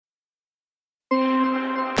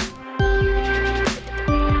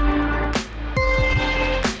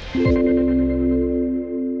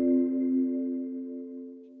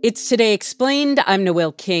It's Today Explained. I'm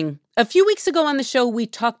Noel King. A few weeks ago on the show, we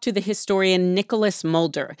talked to the historian Nicholas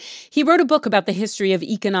Mulder. He wrote a book about the history of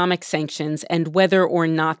economic sanctions and whether or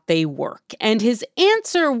not they work. And his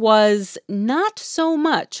answer was not so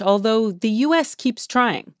much, although the U.S. keeps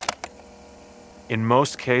trying. In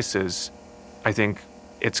most cases, I think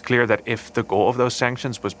it's clear that if the goal of those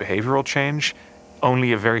sanctions was behavioral change,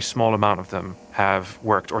 only a very small amount of them have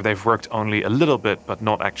worked, or they've worked only a little bit, but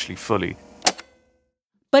not actually fully.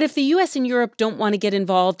 But if the U.S. and Europe don't want to get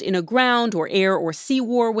involved in a ground or air or sea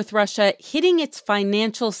war with Russia, hitting its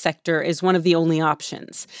financial sector is one of the only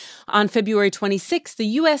options. On February 26th, the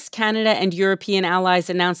U.S., Canada, and European allies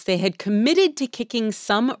announced they had committed to kicking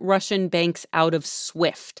some Russian banks out of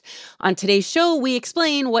SWIFT. On today's show, we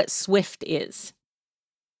explain what SWIFT is.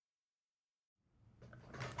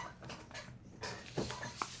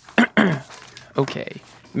 Okay.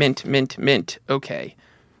 Mint. Okay.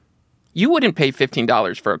 You wouldn't pay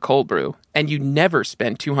 $15 for a cold brew, and you never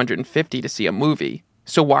spend $250 to see a movie.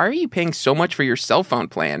 So why are you paying so much for your cell phone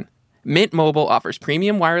plan? Mint Mobile offers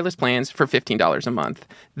premium wireless plans for $15 a month.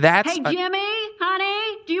 Hey, Jimmy,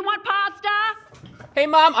 honey, do you want pasta? Hey,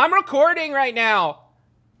 Mom, I'm recording right now.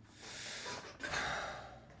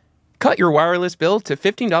 Cut your wireless bill to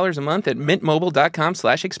 $15 a month at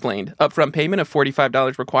mintmobile.com/explained. Upfront payment of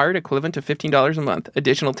 $45 required, equivalent to $15 a month.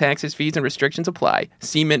 Additional taxes, fees, and restrictions apply.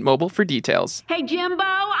 See Mint Mobile for details. Hey, Jimbo,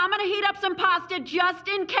 I'm going to heat up some pasta just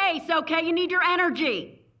in case, okay? You need your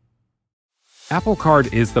energy. Apple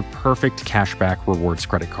Card is the perfect cashback rewards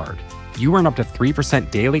credit card. You earn up to 3%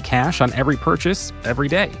 daily cash on every purchase every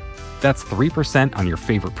day. That's 3% on your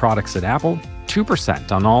favorite products at Apple,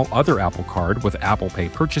 2% on all other Apple Card with Apple Pay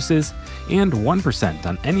purchases, and 1%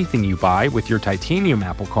 on anything you buy with your titanium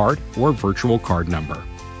Apple Card or virtual card number.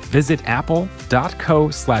 Visit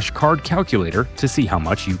apple.co/card calculator to see how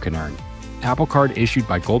much you can earn. Apple Card issued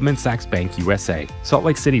by Goldman Sachs Bank USA, Salt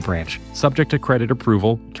Lake City branch, subject to credit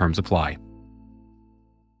approval, terms apply.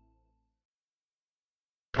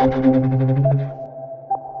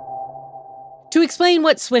 To explain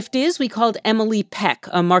what SWIFT is, we called Emily Peck,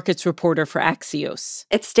 a markets reporter for Axios.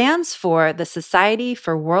 It stands for the Society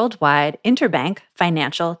for Worldwide Interbank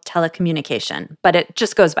Financial Telecommunication, but it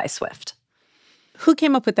just goes by SWIFT. Who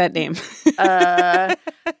came up with that name?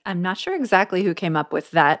 I'm not sure exactly who came up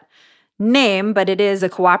with that name, but it is a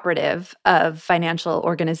cooperative of financial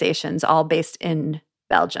organizations, all based in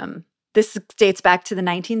Belgium. This dates back to the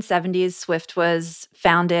 1970s. SWIFT was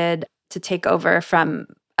founded to take over from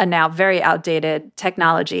a now very outdated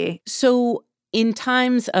technology. So in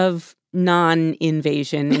times of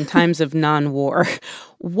non-invasion, in times of non-war,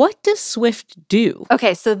 what does SWIFT do?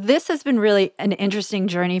 Okay, so this has been really an interesting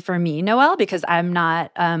journey for me, Noel, because I'm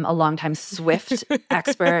not a longtime SWIFT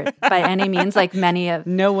expert by any means,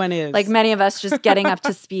 No one is. Like many of us just getting up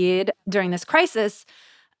to speed during this crisis.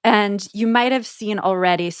 And you might have seen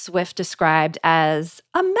already SWIFT described as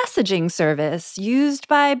a messaging service used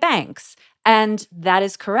by banks. And that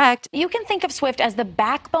is correct. You can think of SWIFT as the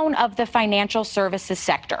backbone of the financial services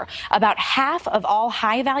sector. About half of all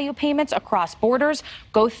high-value payments across borders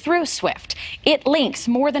go through SWIFT. It links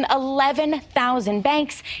more than 11,000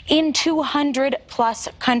 banks in 200-plus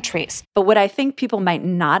countries. But what I think people might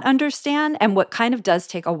not understand, and what kind of does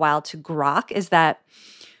take a while to grok, is that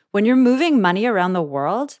when you're moving money around the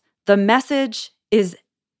world, the message is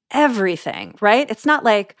everything, right? It's not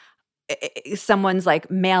like someone's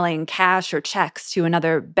like mailing cash or checks to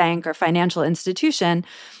another bank or financial institution.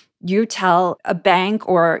 You tell a bank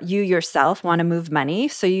or you yourself want to move money.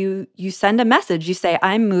 So you send a message. You say,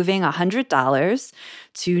 I'm moving $100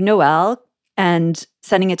 to Noel and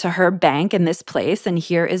sending it to her bank in this place, and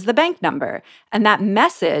here is the bank number. And that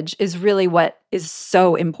message is really what is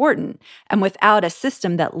so important. And without a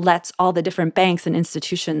system that lets all the different banks and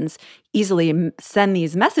institutions easily send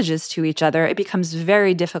these messages to each other, it becomes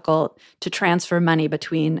very difficult to transfer money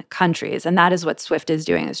between countries. And that is what SWIFT is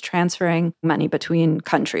doing, is transferring money between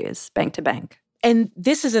countries, bank to bank. And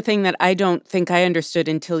this is a thing that I don't think I understood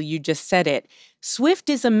until you just said it. SWIFT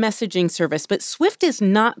is a messaging service, but SWIFT is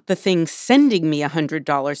not the thing sending me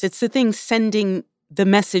 $100. It's the thing sending the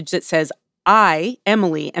message that says, I,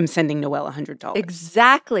 Emily, am sending Noel $100.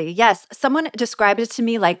 Exactly. Yes. Someone described it to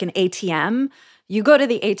me like an ATM. You go to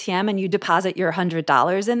the ATM and you deposit your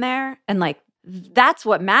 $100 in there, and like that's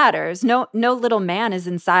what matters. No little man is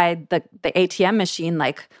inside the ATM machine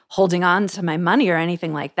like holding on to my money or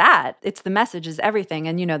anything like that. It's the message is everything.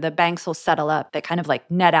 And, the banks will settle up. They kind of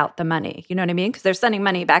like net out the money. You know what I mean? Because they're sending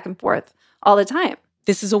money back and forth all the time.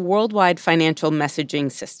 This is a worldwide financial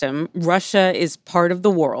messaging system. Russia is part of the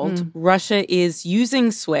world. Russia is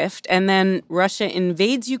using SWIFT, and then Russia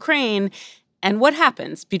invades Ukraine, And what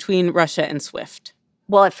happens between Russia and SWIFT?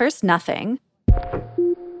 Well, at first, nothing.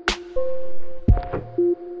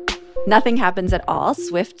 Nothing happens at all.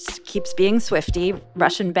 SWIFT keeps being SWIFty.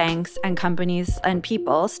 Russian banks and companies and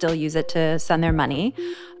people still use it to send their money.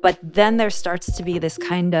 But then there starts to be this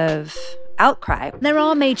kind of outcry. There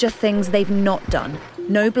are major things they've not done.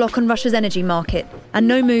 No block on Russia's energy market, and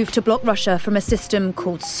no move to block Russia from a system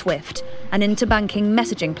called SWIFT, an interbanking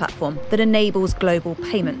messaging platform that enables global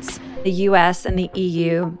payments. The US and the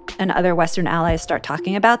EU and other Western allies start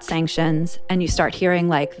talking about sanctions, and you start hearing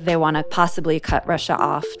like they want to possibly cut Russia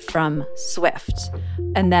off from SWIFT.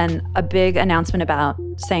 And then a big announcement about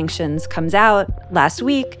sanctions comes out last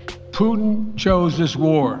week. Putin chose this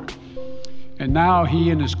war, and now he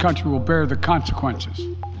and his country will bear the consequences.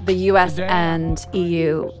 The US and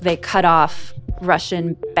EU, they cut off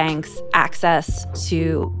Russian banks' access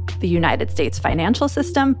to the United States financial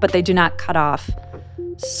system, but they do not cut off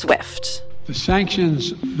SWIFT. The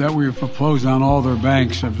sanctions that we have proposed on all their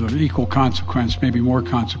banks have of equal consequence, maybe more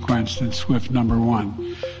consequence than SWIFT, number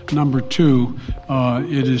one. Number two,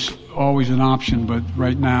 it is always an option, but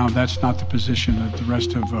right now that's not the position that the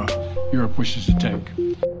rest of Europe wishes to take.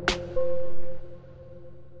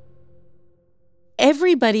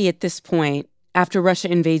 Everybody at this point, after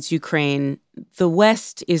Russia invades Ukraine, the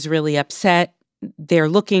West is really upset. They're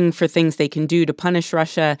looking for things they can do to punish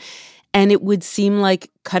Russia. And it would seem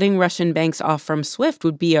like cutting Russian banks off from SWIFT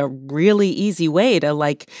would be a really easy way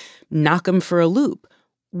to, knock them for a loop.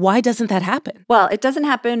 Why doesn't that happen? Well, it doesn't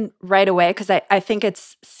happen right away because I think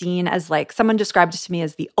it's seen as someone described it to me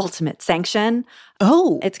as the ultimate sanction.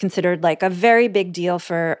 Oh. It's considered a very big deal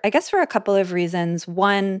for a couple of reasons.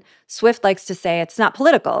 One, SWIFT likes to say it's not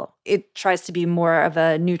political. It tries to be more of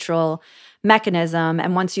a neutral mechanism.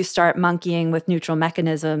 And once you start monkeying with neutral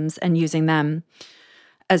mechanisms and using them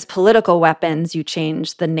as political weapons, you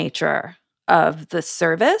change the nature of the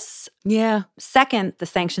service. Yeah. Second, the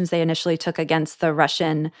sanctions they initially took against the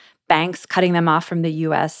Russian banks, cutting them off from the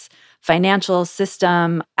U.S. financial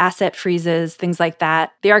system, asset freezes, things like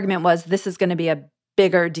that. The argument was this is going to be a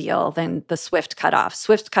bigger deal than the SWIFT cutoff.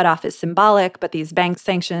 SWIFT cutoff is symbolic, but these bank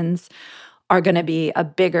sanctions are going to be a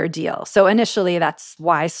bigger deal. So initially, that's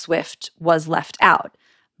why SWIFT was left out.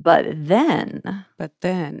 But then, the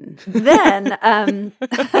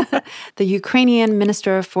Ukrainian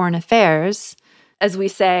Minister of Foreign Affairs, as we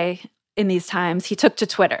say in these times, he took to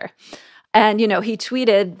Twitter. And, he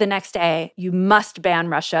tweeted the next day, you must ban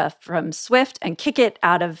Russia from SWIFT and kick it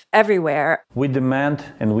out of everywhere. We demand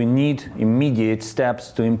and we need immediate steps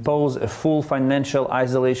to impose a full financial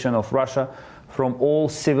isolation of Russia from all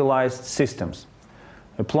civilized systems,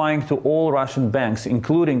 applying to all Russian banks,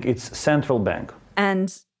 including its central bank.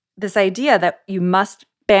 And this idea that you must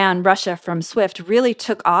ban Russia from SWIFT really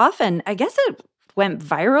took off, and I guess it went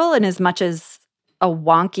viral in as much as a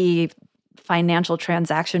wonky financial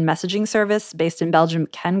transaction messaging service based in Belgium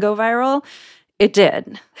can go viral. It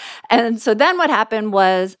did. And so then what happened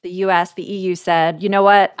was the US, the EU said, you know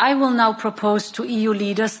what? I will now propose to EU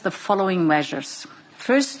leaders the following measures.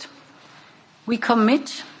 First, we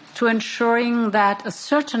commit to ensuring that a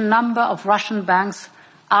certain number of Russian banks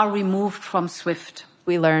are removed from SWIFT.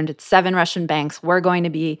 We learned 7 Russian banks were going to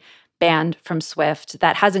be banned from SWIFT.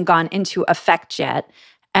 That hasn't gone into effect yet.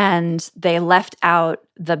 And they left out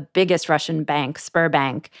the biggest Russian bank,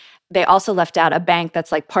 Sberbank. They also left out a bank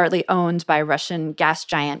that's partly owned by Russian gas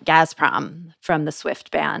giant Gazprom from the SWIFT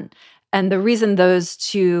ban. And the reason those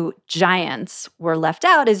two giants were left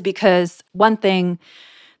out is because one thing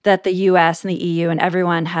that the US and the EU and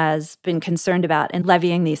everyone has been concerned about in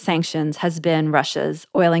levying these sanctions has been Russia's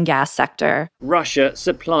oil and gas sector. Russia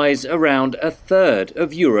supplies around a third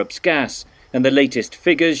of Europe's gas, and the latest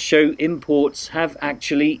figures show imports have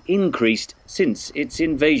actually increased since its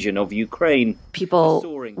invasion of Ukraine. People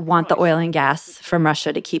want the oil and gas from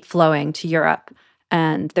Russia to keep flowing to Europe.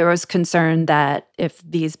 And there was concern that if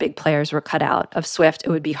these big players were cut out of SWIFT, it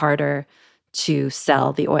would be harder to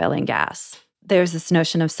sell the oil and gas. There's this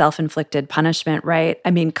notion of self-inflicted punishment, right?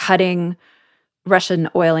 I mean, cutting Russian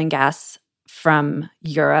oil and gas from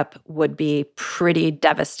Europe would be pretty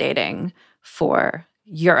devastating for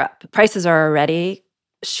Europe. Prices are already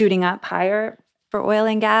shooting up higher for oil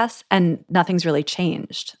and gas, and nothing's really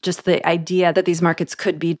changed. Just the idea that these markets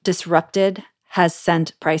could be disrupted has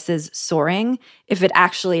sent prices soaring. If it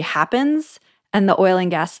actually happens and the oil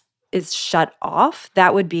and gas is shut off,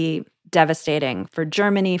 that would be devastating for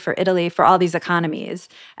Germany, for Italy, for all these economies.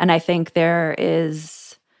 And I think there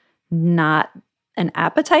is not an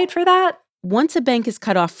appetite for that. Once a bank is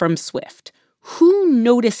cut off from SWIFT, who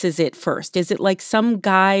notices it first? Is it some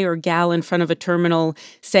guy or gal in front of a terminal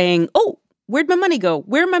saying, oh, Where'd my money go?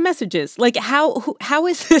 Where are my messages? Like, how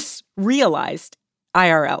is this realized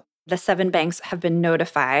IRL? The 7 banks have been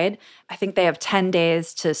notified. I think they have 10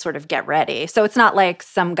 days to sort of get ready. So it's not like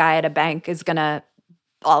some guy at a bank is going to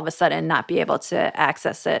all of a sudden not be able to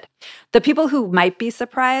access it. The people who might be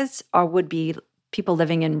surprised would be people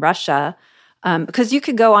living in Russia, because you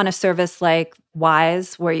could go on a service like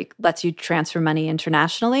Wise, where it lets you transfer money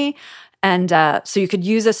internationally. And so you could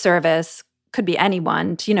use a service, could be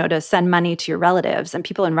anyone, to send money to your relatives. And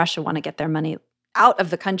people in Russia want to get their money out of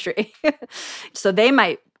the country. So they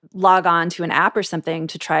might log on to an app or something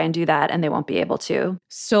to try and do that, and they won't be able to.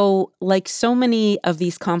 So, like so many of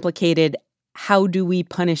these complicated how do we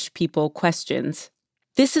punish people questions,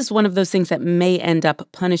 this is one of those things that may end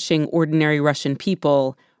up punishing ordinary Russian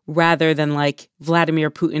people rather than like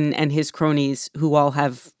Vladimir Putin and his cronies who all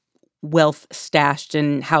have wealth stashed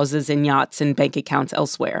in houses and yachts and bank accounts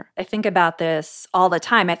elsewhere. I think about this all the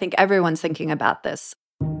time. I think everyone's thinking about this.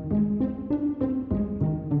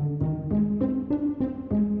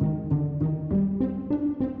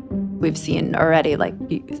 We've seen already like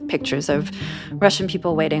pictures of Russian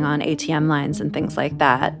people waiting on ATM lines and things like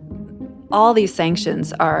that. All these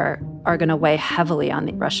sanctions are going to weigh heavily on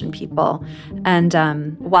the Russian people. And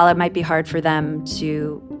while it might be hard for them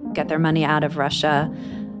to get their money out of Russia,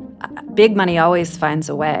 big money always finds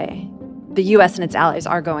a way. The U.S. and its allies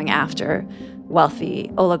are going after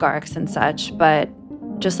wealthy oligarchs and such, but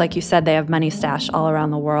just like you said, they have money stashed all around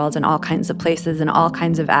the world in all kinds of places and all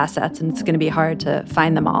kinds of assets, and it's going to be hard to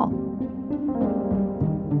find them all.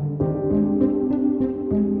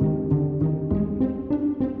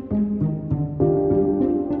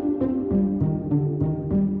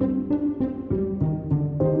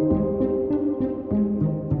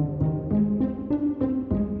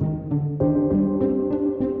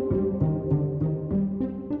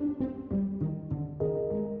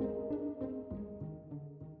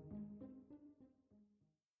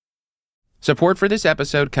 Support for this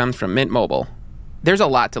episode comes from Mint Mobile. There's a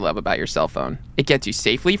lot to love about your cell phone. It gets you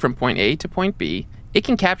safely from point A to point B. It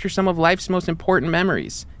can capture some of life's most important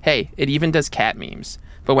memories. Hey, it even does cat memes.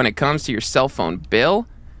 But when it comes to your cell phone bill,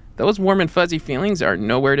 those warm and fuzzy feelings are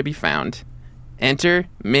nowhere to be found. Enter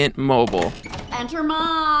Mint Mobile. Enter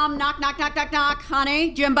Mom. Knock, knock, knock, knock, knock.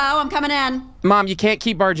 Honey, Jimbo, I'm coming in. Mom, you can't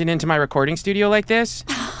keep barging into my recording studio like this.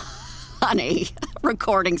 Honey,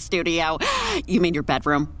 recording studio. You mean your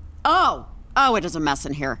bedroom? Oh, it is a mess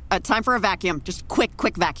in here. Time for a vacuum. Just quick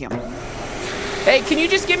vacuum. Hey, can you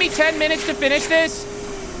just give me 10 minutes to finish this?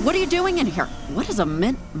 What are you doing in here? What is a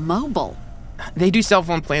Mint Mobile? They do cell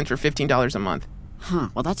phone plans for $15 a month. Huh,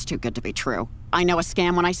 well, that's too good to be true. I know a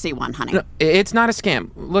scam when I see one, honey. No, it's not a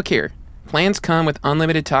scam. Look here. Plans come with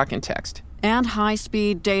unlimited talk and text. And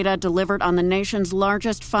high-speed data delivered on the nation's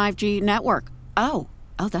largest 5G network. Oh,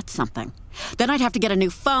 that's something. Then I'd have to get a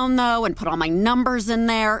new phone, though, and put all my numbers in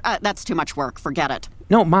there. That's too much work. Forget it.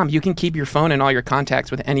 No, Mom, you can keep your phone and all your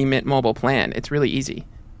contacts with any Mint Mobile plan. It's really easy.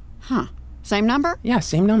 Huh. Same number? Yeah,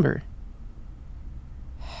 same number.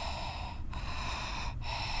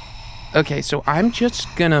 Okay, so I'm just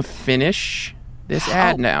gonna finish this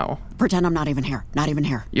ad now. Pretend I'm not even here. Not even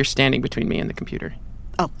here. You're standing between me and the computer.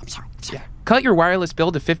 Oh, I'm sorry. Yeah. Cut your wireless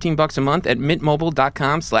bill to $15 a month at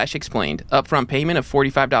mintmobile.com/explained. Upfront payment of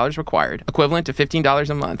 $45 required, equivalent to $15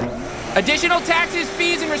 a month. Additional taxes,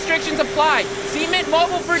 fees, and restrictions apply. See Mint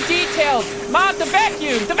Mobile for details. Mom, the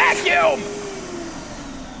vacuum! The vacuum!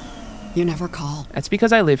 You never call. That's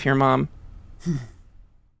because I live here, Mom.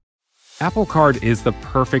 Apple Card is the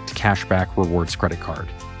perfect cashback rewards credit card.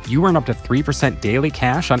 You earn up to 3% daily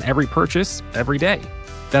cash on every purchase every day.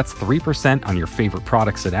 That's 3% on your favorite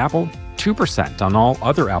products at Apple, 2% on all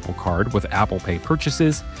other Apple Card with Apple Pay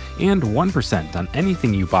purchases, and 1% on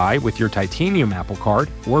anything you buy with your titanium Apple Card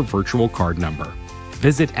or virtual card number.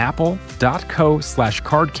 Visit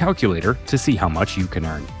apple.co/card calculator to see how much you can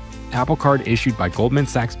earn. Apple Card issued by Goldman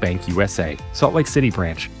Sachs Bank USA, Salt Lake City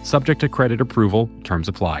branch, subject to credit approval, terms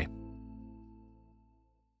apply.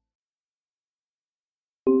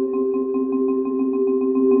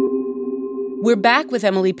 We're back with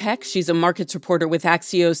Emily Peck. She's a markets reporter with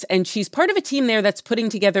Axios, and she's part of a team there that's putting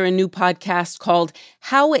together a new podcast called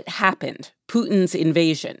How It Happened, Putin's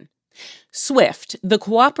Invasion. SWIFT, the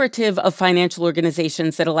cooperative of financial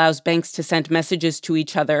organizations that allows banks to send messages to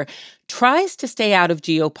each other, tries to stay out of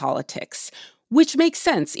geopolitics, which makes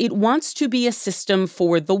sense. It wants to be a system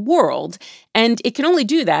for the world, and it can only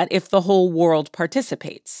do that if the whole world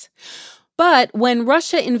participates. But when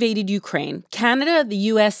Russia invaded Ukraine, Canada, the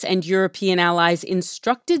U.S., and European allies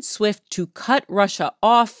instructed SWIFT to cut Russia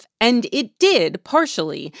off, and it did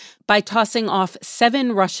partially by tossing off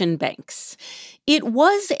 7 Russian banks. It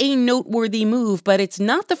was a noteworthy move, but it's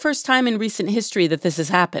not the first time in recent history that this has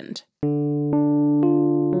happened.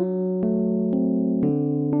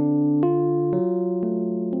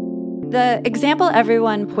 The example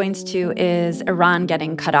everyone points to is Iran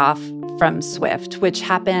getting cut off from SWIFT, which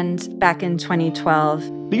happened back in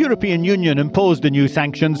 2012. The European Union imposed the new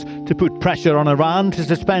sanctions to put pressure on Iran to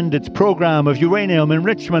suspend its program of uranium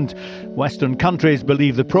enrichment. Western countries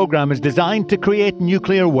believe the program is designed to create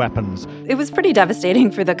nuclear weapons. It was pretty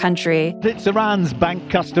devastating for the country. It's Iran's bank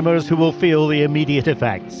customers who will feel the immediate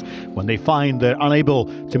effects when they find they're unable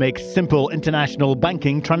to make simple international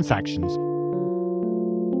banking transactions.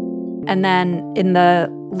 And then in the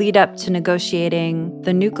lead up to negotiating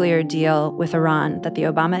the nuclear deal with Iran that the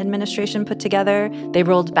Obama administration put together, they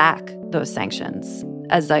rolled back those sanctions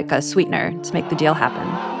as like a sweetener to make the deal happen.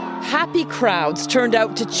 Happy crowds turned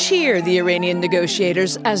out to cheer the Iranian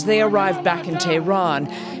negotiators as they arrived back in Tehran.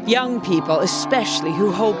 Young people, especially, who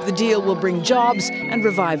hope the deal will bring jobs and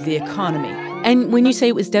revive the economy. And when you say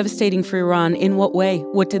it was devastating for Iran, in what way?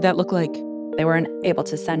 What did that look like? They weren't able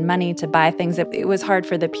to send money to buy things. It was hard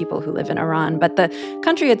for the people who live in Iran, but the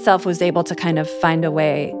country itself was able to kind of find a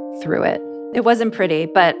way through it. It wasn't pretty,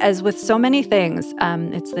 but as with so many things,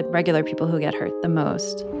 it's the regular people who get hurt the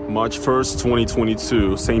most. March 1st,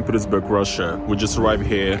 2022, St. Petersburg, Russia. We just arrived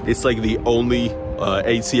here. It's like the only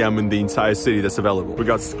ATM in the entire city that's available. We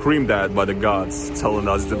got screamed at by the gods, telling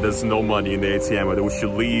us that there's no money in the ATM and that we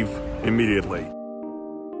should leave immediately.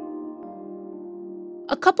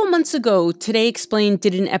 A couple months ago, Today Explained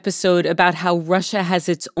did an episode about how Russia has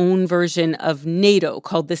its own version of NATO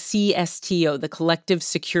called the CSTO, the Collective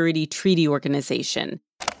Security Treaty Organization.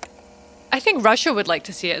 I think Russia would like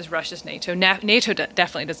to see it as Russia's NATO. NATO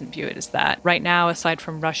definitely doesn't view it as that. Right now, aside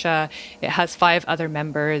from Russia, it has 5 other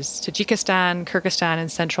members: Tajikistan, Kyrgyzstan in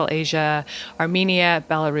Central Asia, Armenia,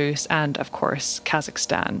 Belarus, and, of course,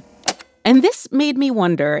 Kazakhstan. And this made me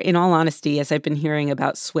wonder, in all honesty, as I've been hearing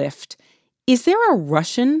about SWIFT, is there a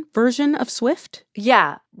Russian version of SWIFT?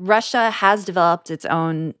 Yeah, Russia has developed its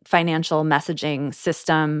own financial messaging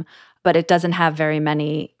system, but it doesn't have very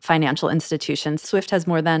many financial institutions. SWIFT has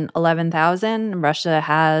more than 11,000. Russia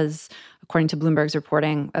has, according to Bloomberg's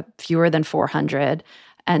reporting, fewer than 400,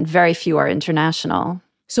 and very few are international.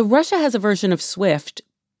 So Russia has a version of SWIFT,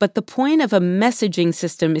 but the point of a messaging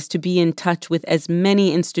system is to be in touch with as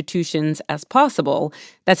many institutions as possible.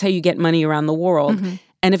 That's how you get money around the world. Mm-hmm.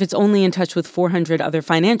 And if it's only in touch with 400 other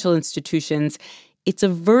financial institutions, it's a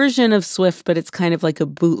version of SWIFT, but it's kind of like a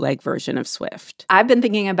bootleg version of SWIFT. I've been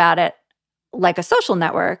thinking about it like a social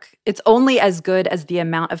network. It's only as good as the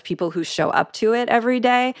amount of people who show up to it every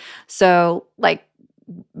day. So, like,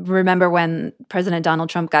 remember when President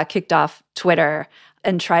Donald Trump got kicked off Twitter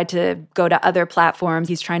and tried to go to other platforms?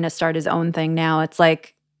 He's trying to start his own thing now. It's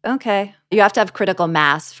like, okay, you have to have critical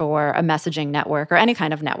mass for a messaging network or any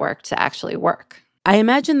kind of network to actually work. I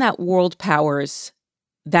imagine that world powers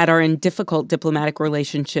that are in difficult diplomatic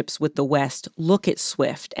relationships with the West look at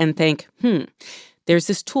SWIFT and think, there's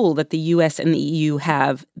this tool that the U.S. and the EU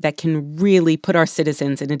have that can really put our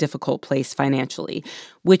citizens in a difficult place financially,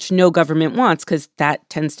 which no government wants because that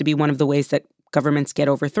tends to be one of the ways that governments get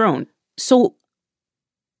overthrown. So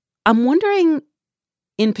I'm wondering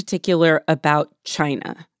in particular about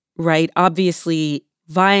China, right? Obviously,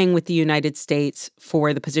 vying with the United States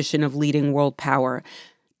for the position of leading world power.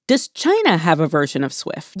 Does China have a version of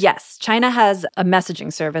SWIFT? Yes, China has a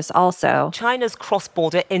messaging service also. China's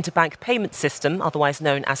cross-border interbank payment system, otherwise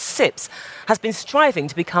known as CIPS, has been striving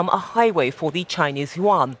to become a highway for the Chinese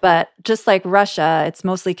yuan. But just like Russia, it's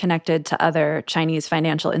mostly connected to other Chinese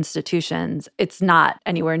financial institutions. It's not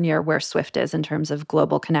anywhere near where SWIFT is in terms of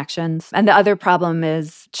global connections. And the other problem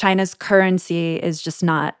is China's currency is just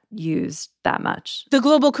not used that much. The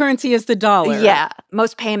global currency is the dollar. Yeah.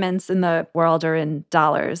 Most payments in the world are in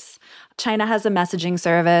dollars. China has a messaging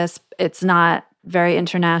service. It's not very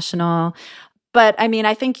international. But I mean,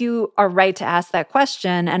 I think you are right to ask that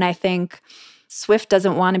question. And I think SWIFT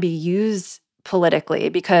doesn't want to be used politically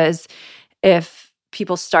because if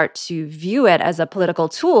people start to view it as a political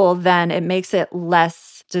tool, then it makes it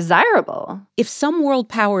less desirable. If some world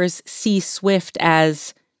powers see SWIFT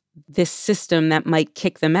as this system that might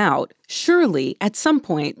kick them out, surely at some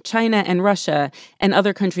point, China and Russia and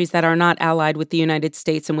other countries that are not allied with the United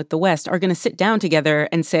States and with the West are going to sit down together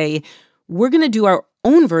and say, we're going to do our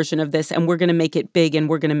own version of this and we're going to make it big and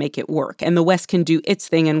we're going to make it work. And the West can do its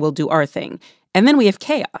thing and we'll do our thing. And then we have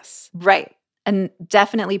chaos. Right. And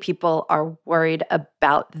definitely people are worried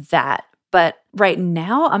about that. But right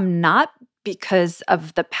now, I'm not, because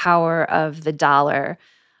of the power of the dollar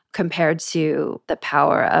compared to the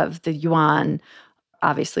power of the yuan,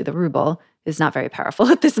 obviously the ruble, is not very powerful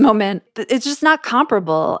at this moment. It's just not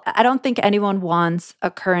comparable. I don't think anyone wants a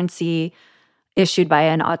currency issued by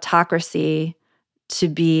an autocracy to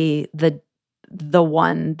be the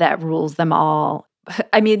one that rules them all.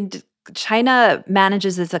 I mean, China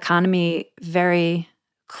manages its economy very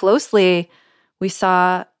closely. We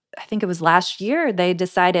saw, I think it was last year, they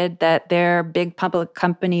decided that their big public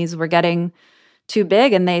companies were getting too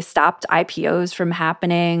big and they stopped IPOs from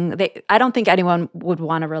happening. I don't think anyone would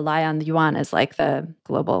want to rely on the yuan as like the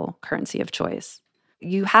global currency of choice.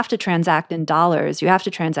 You have to transact in dollars. You have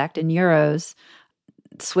to transact in euros.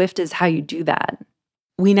 SWIFT is how you do that.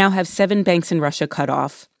 We now have 7 banks in Russia cut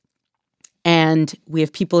off, and we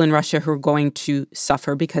have people in Russia who are going to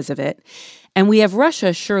suffer because of it. And we have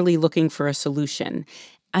Russia surely looking for a solution.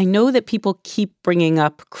 I know that people keep bringing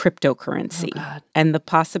up cryptocurrency and the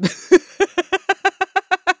possibility.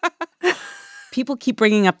 People keep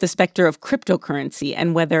bringing up the specter of cryptocurrency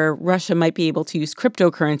and whether Russia might be able to use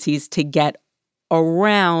cryptocurrencies to get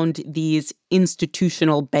around these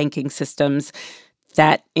institutional banking systems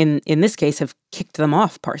that, in this case, have kicked them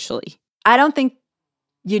off partially. I don't think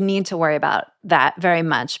you need to worry about that very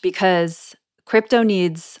much because crypto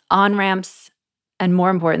needs on-ramps and, more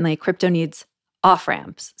importantly, crypto needs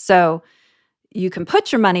off-ramps. So you can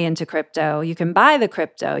put your money into crypto, you can buy the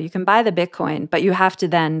crypto, you can buy the Bitcoin, but you have to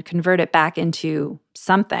then convert it back into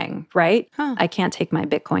something, right? I can't take my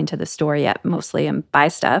Bitcoin to the store yet, mostly, and buy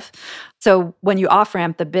stuff. So when you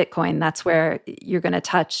off-ramp the Bitcoin, that's where you're going to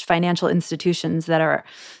touch financial institutions that are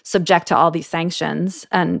subject to all these sanctions,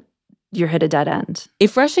 and you're hit a dead end.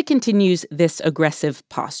 If Russia continues this aggressive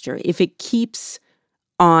posture, if it keeps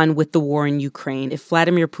on with the war in Ukraine, if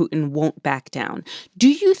Vladimir Putin won't back down, do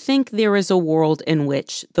you think there is a world in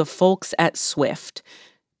which the folks at SWIFT,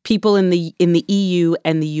 people in the EU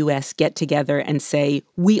and the US, get together and say,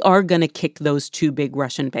 we are going to kick those 2 big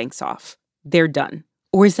Russian banks off? They're done.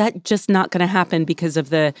 Or is that just not going to happen because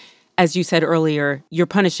of the, as you said earlier, you're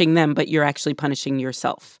punishing them, but you're actually punishing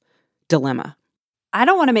yourself dilemma? I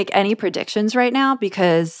don't want to make any predictions right now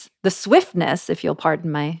because the swiftness, if you'll pardon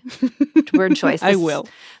my word choice. I will.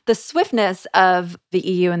 The swiftness of the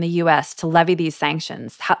EU and the US to levy these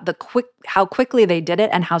sanctions, how quickly they did it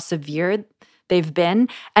and how severe they've been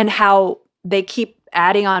and how they keep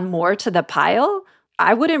adding on more to the pile,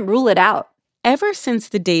 I wouldn't rule it out. Ever since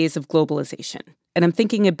the days of globalization, and I'm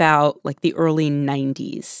thinking about like the early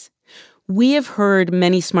 90s, we have heard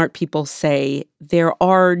many smart people say there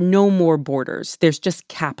are no more borders. There's just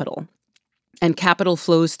capital. And capital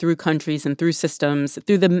flows through countries and through systems,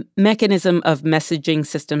 through the mechanism of messaging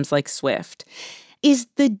systems like SWIFT. Is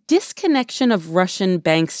the disconnection of Russian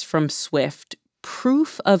banks from SWIFT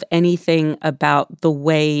proof of anything about the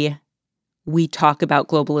way we talk about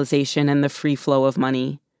globalization and the free flow of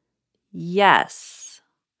money? Yes.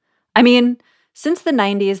 I mean, since the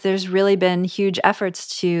 90s, there's really been huge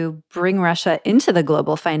efforts to bring Russia into the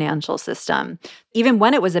global financial system. Even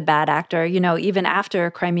when it was a bad actor, even after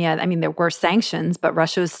Crimea, I mean, there were sanctions, but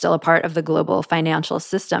Russia was still a part of the global financial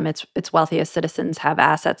system. Its wealthiest citizens have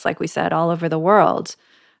assets, like we said, all over the world.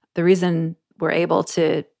 The reason we're able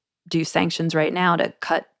to do sanctions right now to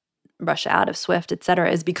cut Russia out of SWIFT, et cetera,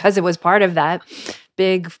 is because it was part of that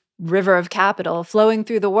big river of capital flowing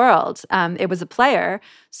through the world. It was a player,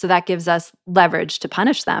 so that gives us leverage to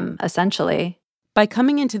punish them, essentially. By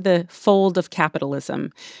coming into the fold of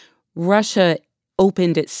capitalism, Russia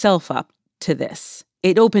opened itself up to this.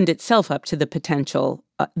 It opened itself up to the potential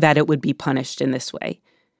that it would be punished in this way.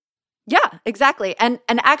 Yeah, exactly. And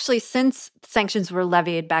actually, since sanctions were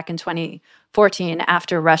levied back in 2014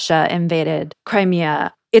 after Russia invaded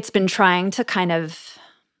Crimea, it's been trying to kind of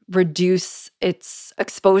reduce its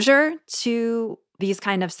exposure to these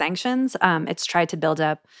kind of sanctions. It's tried to build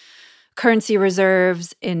up currency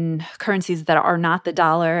reserves in currencies that are not the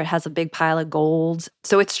dollar. It has a big pile of gold.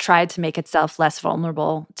 So it's tried to make itself less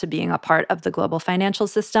vulnerable to being a part of the global financial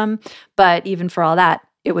system. But even for all that,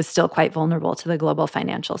 it was still quite vulnerable to the global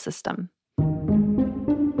financial system.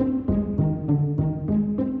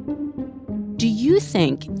 Do you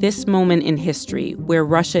think this moment in history where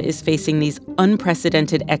Russia is facing these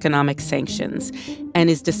unprecedented economic sanctions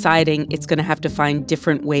and is deciding it's going to have to find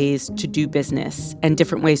different ways to do business and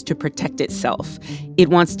different ways to protect itself, it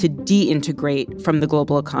wants to deintegrate from the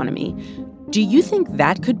global economy, do you think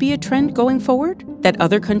that could be a trend going forward? That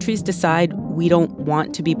other countries decide we don't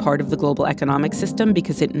want to be part of the global economic system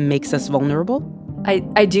because it makes us vulnerable?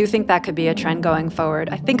 I do think that could be a trend going forward.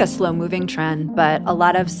 I think a slow-moving trend, but a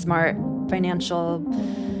lot of smart financial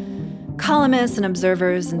columnists and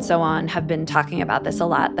observers and so on have been talking about this a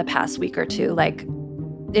lot the past week or two. Like,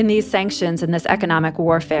 in these sanctions, in this economic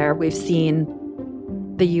warfare, we've seen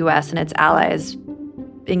the U.S. and its allies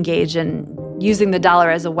engage in using the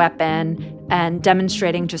dollar as a weapon and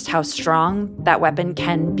demonstrating just how strong that weapon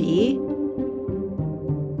can be.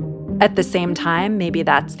 At the same time, maybe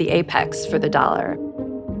that's the apex for the dollar.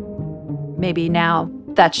 Maybe now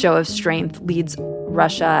that show of strength leads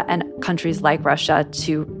Russia and countries like Russia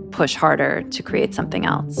to push harder to create something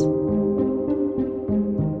else.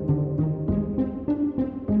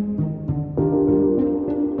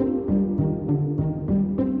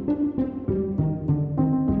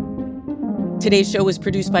 Today's show was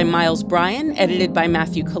produced by Miles Bryan, edited by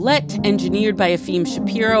Matt Collette, engineered by Efim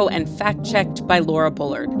Shapiro, and fact-checked by Laura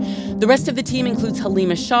Bullard. The rest of the team includes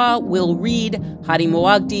Halima Shah, Will Reed, Hadi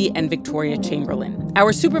Moagdi, and Victoria Chamberlain.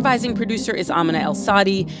 Our supervising producer is Amina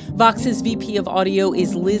El-Sadi. Vox's VP of Audio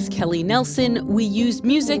is Liz Kelly-Nelson. We used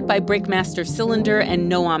music by Breakmaster Cylinder and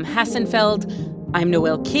Noam Hassenfeld. I'm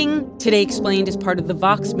Noel King. Today Explained is part of the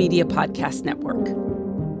Vox Media Podcast Network.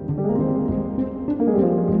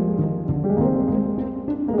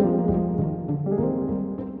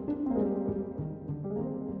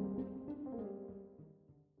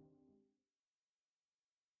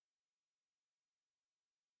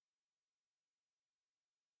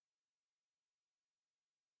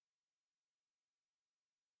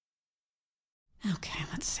 Okay,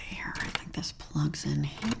 let's see here. I think this plugs in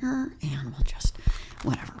here, and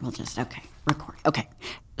okay, record. Okay.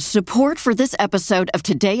 Support for this episode of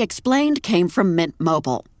Today Explained came from Mint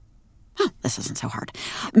Mobile. Oh, this isn't so hard.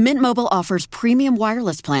 Mint Mobile offers premium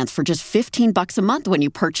wireless plans for just $15 a month when you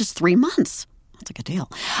purchase 3 months. That's a good deal.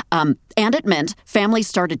 And at Mint, families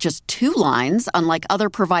start at just 2 lines, unlike other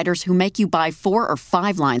providers who make you buy 4 or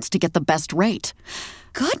 5 lines to get the best rate.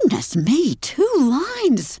 Goodness me, 2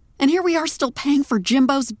 lines. And here we are still paying for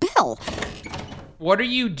Jimbo's bill. What are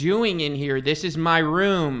you doing in here? This is my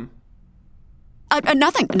room.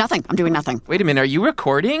 Nothing. I'm doing nothing. Wait a minute. Are you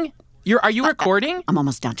recording? Are you recording? I'm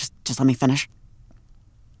almost done. Just let me finish.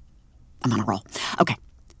 I'm on a roll. Okay.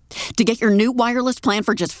 To get your new wireless plan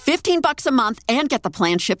for just $15 a month and get the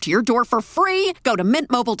plan shipped to your door for free, go to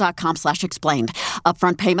mintmobile.com/explained.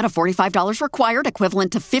 Upfront payment of $45 required,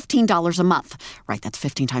 equivalent to $15 a month. Right, that's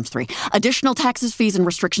 15 times 3. Additional taxes, fees, and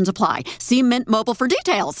restrictions apply. See Mint Mobile for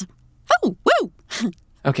details. Oh, woo!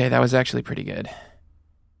 Okay, that was actually pretty good.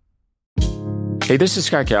 Hey, this is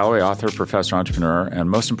Scott Galloway, author, professor, entrepreneur, and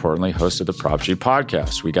most importantly, host of the Prop G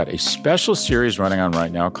podcast. We got a special series running on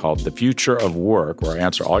right now called The Future of Work, where I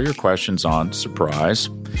answer all your questions on, surprise,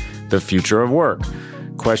 the future of work.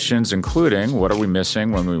 Questions including, what are we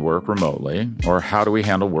missing when we work remotely? Or how do we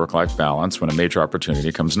handle work-life balance when a major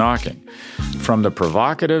opportunity comes knocking? From the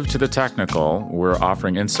provocative to the technical, we're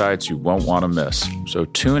offering insights you won't want to miss. So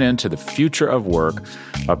tune in to The Future of Work,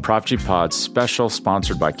 a Prop G Pod special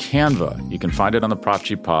sponsored by Canva. You can find it on the Prop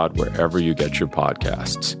G Pod wherever you get your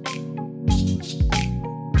podcasts.